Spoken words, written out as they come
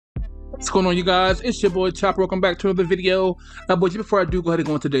What's going on, you guys? It's your boy Chopper. Welcome back to another video. Now, boys, before I do go ahead and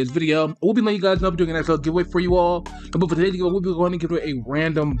go into today's video, we'll be letting you guys know we're doing a nice little giveaway for you all. But for today's giveaway, we'll be going to give away a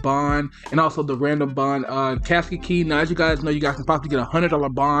random bond and also the random bond casket key. Now, as you guys know, you guys can possibly get a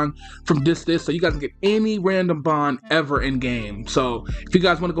 $100 bond from this, so you guys can get any random bond ever in game. So if you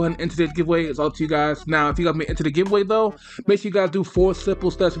guys want to go ahead and enter today's giveaway, it's up to you guys. Now, if you guys may enter the giveaway though, make sure you guys do 4 simple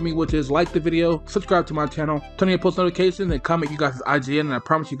steps for me, which is like the video, subscribe to my channel, turn on your post notifications, and comment you guys' IGN, and I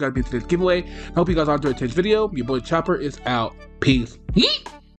promise you guys be in today's giveaway. I hope you guys all enjoyed today's video. Your boy Chopper is out. Peace. Yeet!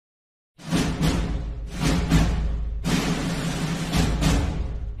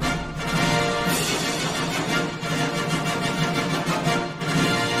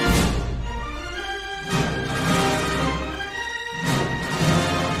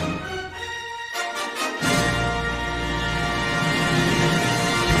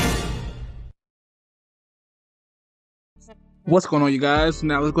 What's going on, you guys?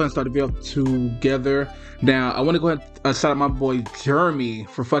 Now let's go ahead and start the video together. Now I want to go ahead and shout out my boy Jeremy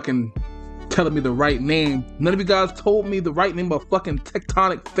for fucking telling me the right name. None of you guys told me the right name of fucking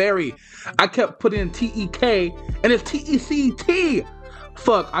Tectonic Fairy. I kept putting in TEK and it's TECT.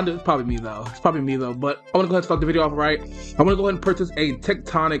 Fuck, it's probably me though. It's probably me though. But I want to go ahead and start the video off right. I want to go ahead and purchase a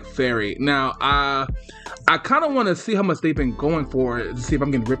Tectonic Fairy. Now I kind of want to see how much they've been going for it to see if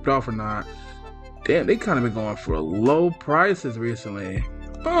I'm getting ripped off or not. Damn, they kind of been going for low prices recently.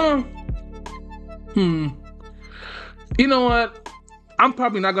 You know what? I'm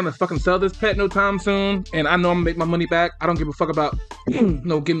probably not gonna fucking sell this pet no time soon, and I know I'm gonna make my money back. I don't give a fuck about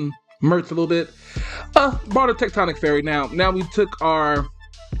getting merch a little bit. Bought a Tectonic Fairy. Now we took our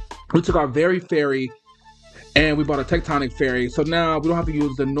very fairy and we bought a Tectonic Fairy. So now we don't have to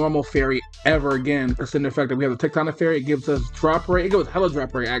use the normal fairy ever again, considering the fact that we have the Tectonic Fairy. It gives us drop rate. It gives us hella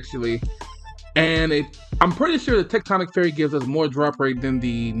drop rate actually. And I'm pretty sure the Tectonic Fairy gives us more drop rate than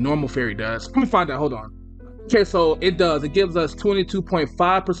the normal fairy does. Let me find out, hold on. Okay, so it does. It gives us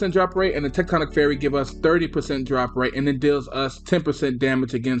 22.5% drop rate, and the Tectonic Fairy gives us 30% drop rate, and it deals us 10%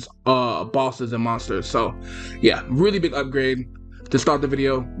 damage against bosses and monsters. So, yeah, really big upgrade to start the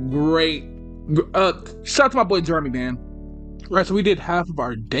video. Great. Shout out to my boy Jeremy, man. Right, so we did half of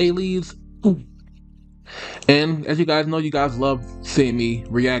our dailies. And as you guys know, you guys love seeing me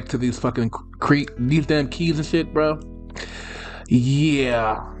react to these fucking these damn keys and shit, bro.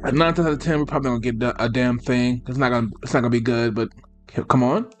 Yeah, 9 times out of 10, we're probably gonna get a damn thing. It's not gonna be good, but come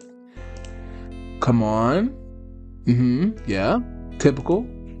on, yeah, typical.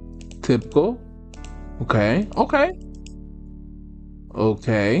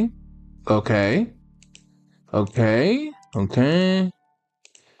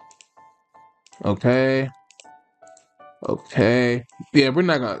 Okay. Yeah, we're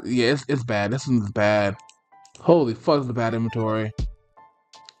not gonna. Yeah, it's bad. This one's bad. Holy fuck, it's a bad inventory.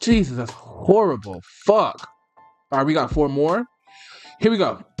 Jesus, that's horrible. Fuck. All right, we got 4 more. Here we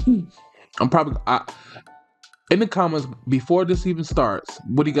go. I'm probably in the comments before this even starts.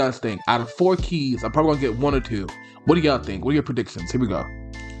 What do you guys think? Out of 4 keys, I'm probably gonna get 1 or 2. What do y'all think? What are your predictions? Here we go.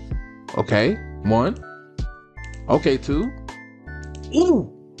 Okay, 1. Okay, 2.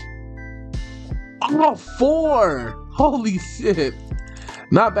 Ooh. Oh, 4! Holy shit.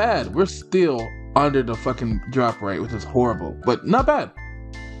 Not bad. We're still under the fucking drop rate, which is horrible, but not bad.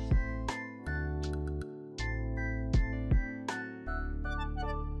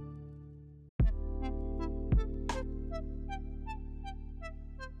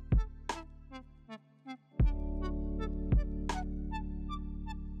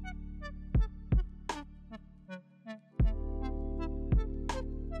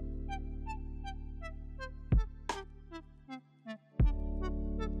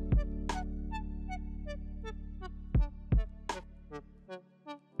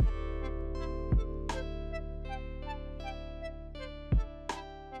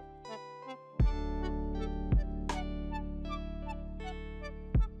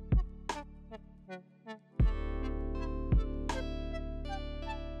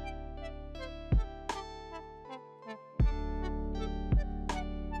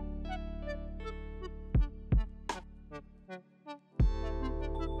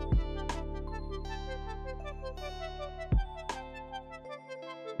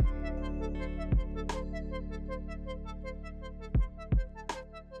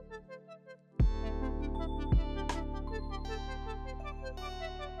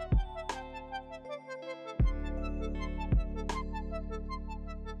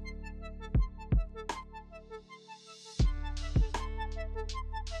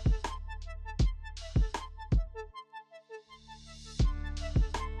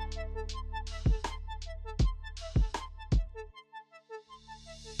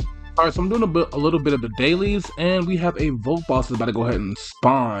 Alright, so I'm doing a little bit of the dailies, and we have a vote boss that's about to go ahead and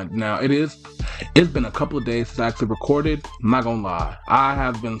spawn. Now, it's been a couple of days since I actually recorded. I'm not gonna lie. I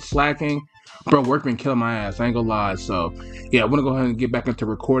have been slacking. Bro, work been killing my ass, I ain't gonna lie. So, yeah, I'm gonna go ahead and get back into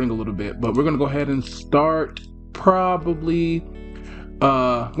recording a little bit. But we're gonna go ahead and start probably,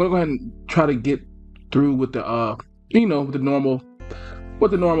 I'm gonna go ahead and try to get through with the,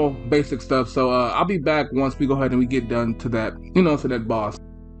 with the normal basic stuff. So, I'll be back once we go ahead and we get done to that, to that boss.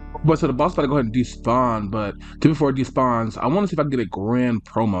 But so the boss gotta go ahead and despawn, but before it despawns, I want to see if I can get a grand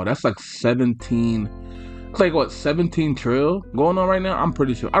promo. That's like 17, it's like what, 17 trill going on right now? I'm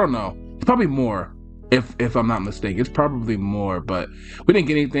pretty sure. I don't know. It's probably more, if I'm not mistaken. It's probably more, but we didn't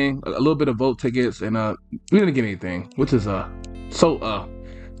get anything. A little bit of vote tickets, and we didn't get anything, which is honestly,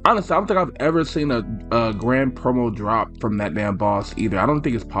 I don't think I've ever seen a grand promo drop from that damn boss either. I don't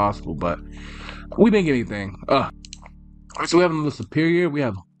think it's possible, but we didn't get anything. So we have another superior. We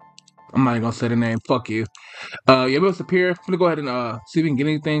have, I'm not even gonna say the name. Fuck you. Yeah, we have superior. I'm gonna go ahead and see if we can get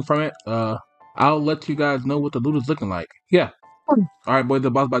anything from it. I'll let you guys know what the loot is looking like. Yeah. All right, boys.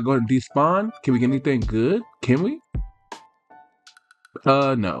 The boss about to go ahead and despawn. Can we get anything good? Can we?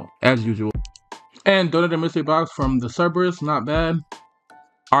 No, as usual. And donate a mystery box from the Cerberus. Not bad.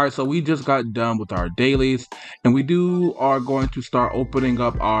 All right, so we just got done with our dailies, and we are going to start opening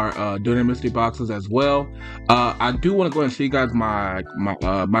up our donor mystery boxes as well. I do want to go ahead and show you guys my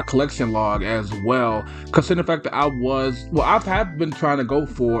collection log as well, considering the fact that I've been trying to go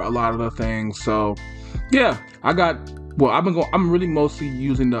for a lot of the things. So yeah, I'm really mostly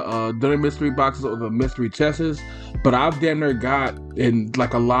using the donor mystery boxes or the mystery chests, but I've damn near got in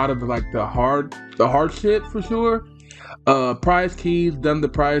like a lot of the hard shit for sure. Prize keys, done the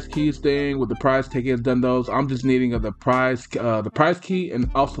prize keys thing with the prize tickets, done those. I'm just needing the prize key and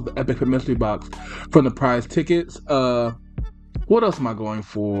also the epic mystery box from the prize tickets. What else am I going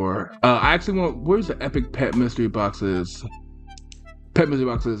for? I actually where's the epic pet mystery boxes? Pet mystery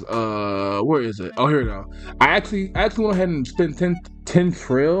boxes, where is it? Oh, here we go. I actually went ahead and spent 10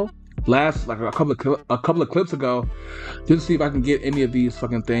 trill last, like a couple of clips ago, just to see if I can get any of these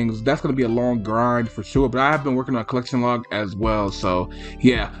fucking things. That's gonna be a long grind for sure, but I have been working on a collection log as well. So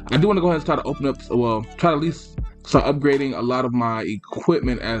yeah, I do want to go ahead and try to open up, try to at least start upgrading a lot of my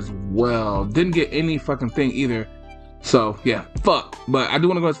equipment as well. Didn't get any fucking thing either, so yeah, fuck. But I do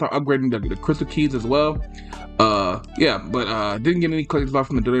want to go ahead and start upgrading the crystal keys as well. Yeah, but didn't get any collectibles off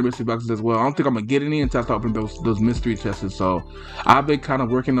from the donor mystery boxes as well. I don't think I'm gonna get any until I start opening those mystery chests. So I've been kind of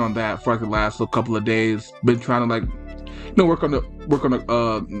working on that for like the last couple of days. Been trying to work on the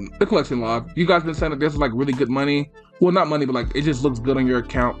collection log. You guys been saying that this is like really good money. Well, not money, but like it just looks good on your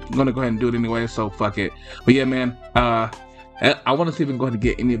account. I'm gonna go ahead and do it anyway. So fuck it. But yeah, man. I want to see if we can go ahead and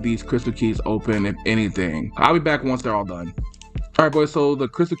get any of these crystal keys open, if anything. I'll be back once they're all done. All right, boys. So the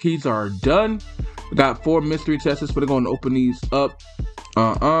crystal keys are done. We got 4 mystery chests. We're going to open these up.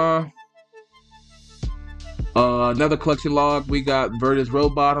 Another collection log. We got Verdus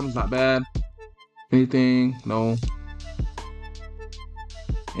road bottoms. Not bad. Anything? No.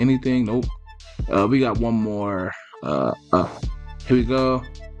 Anything? Nope. We got one more. Here we go.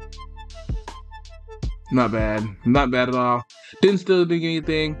 Not bad. Not bad at all. Didn't get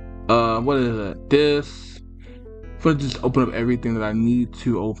anything. What is it? This. I'm gonna just open up everything that I need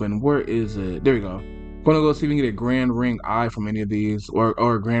to open. Where is it? There we go. Gonna go see if we can get a grand ring eye from any of these, or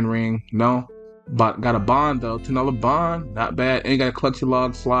a grand ring. No, but got a bond though. $10 bond, not bad. And got a collection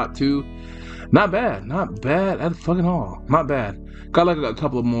log slot too. Not bad, not bad at fucking all. Not bad. Got like a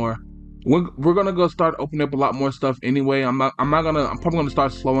couple of more. We're gonna go start opening up a lot more stuff anyway. I'm probably gonna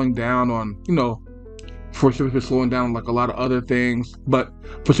start slowing down on, for sure we're slowing down like a lot of other things, but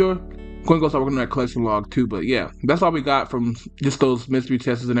for sure. Going to go start working on that collection log too, but yeah, that's all we got from just those mystery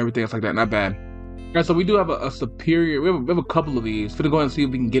chests and everything else like that. Not bad. All right, so we do have a superior. We have a couple of these. We're gonna go ahead and see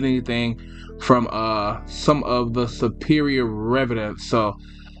if we can get anything from some of the superior revenants. So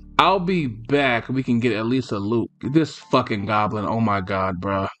I'll be back. We can get at least a loot. This fucking goblin. Oh my god,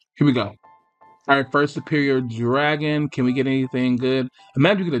 bro. Here we go. All right, first superior dragon. Can we get anything good?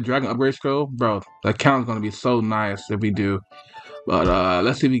 Imagine we get a dragon upgrade scroll, bro. The count's gonna be so nice if we do. But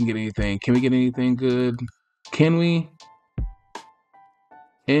let's see if we can get anything. Can we get anything good? Can we?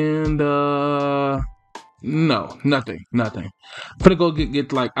 And no, nothing. I'm gonna go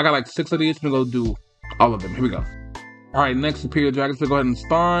get like, I got like 6 of these. I'm gonna go do all of them. Here we go. All right, next superior dragons. Gonna go ahead and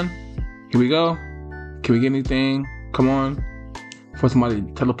spawn. Here we go. Can we get anything? Come on. Before somebody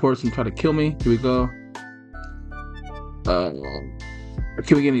teleports and try to kill me. Here we go.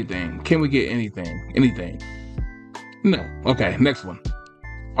 Can we get anything? Can we get anything? Anything? No. Okay, next one.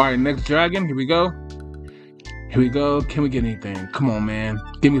 All right, next dragon. Here we go. Here we go. Can we get anything? Come on, man.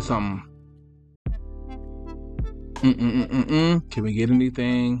 Give me something. Can we get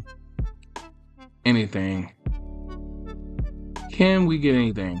anything? Anything. Can we get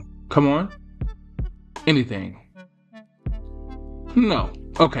anything? Come on. Anything. No.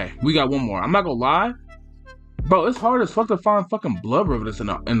 Okay, we got one more. I'm not gonna lie. Bro, it's hard as fuck to find fucking blood rivers in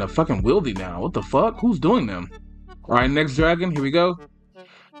the fucking wildy now. What the fuck? Who's doing them? Alright, next dragon. Here we go.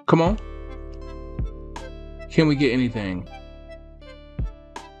 Come on. Can we get anything?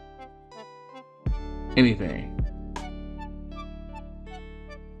 Anything.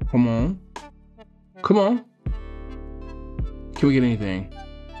 Come on. Come on. Can we get anything?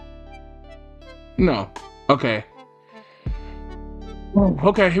 No. Okay.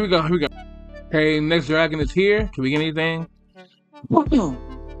 Okay, here we go. Here we go. Okay, next dragon is here. Can we get anything?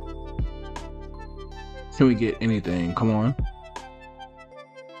 Can we get anything? Come on.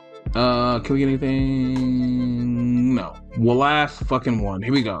 Can we get anything? No. Well, last fucking one.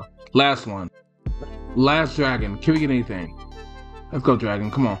 Here we go. Last one. Last dragon. Can we get anything? Let's go, dragon.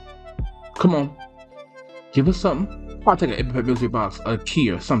 Come on. Come on. Give us something. I'll take an Epic Mystery Box, a key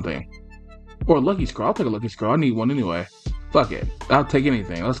or something. Or a Lucky Scroll. I'll take a Lucky Scroll. I need one anyway. Fuck it. I'll take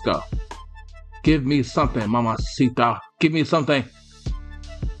anything. Let's go. Give me something, mamacita. Give me something.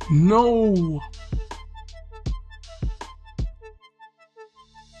 No.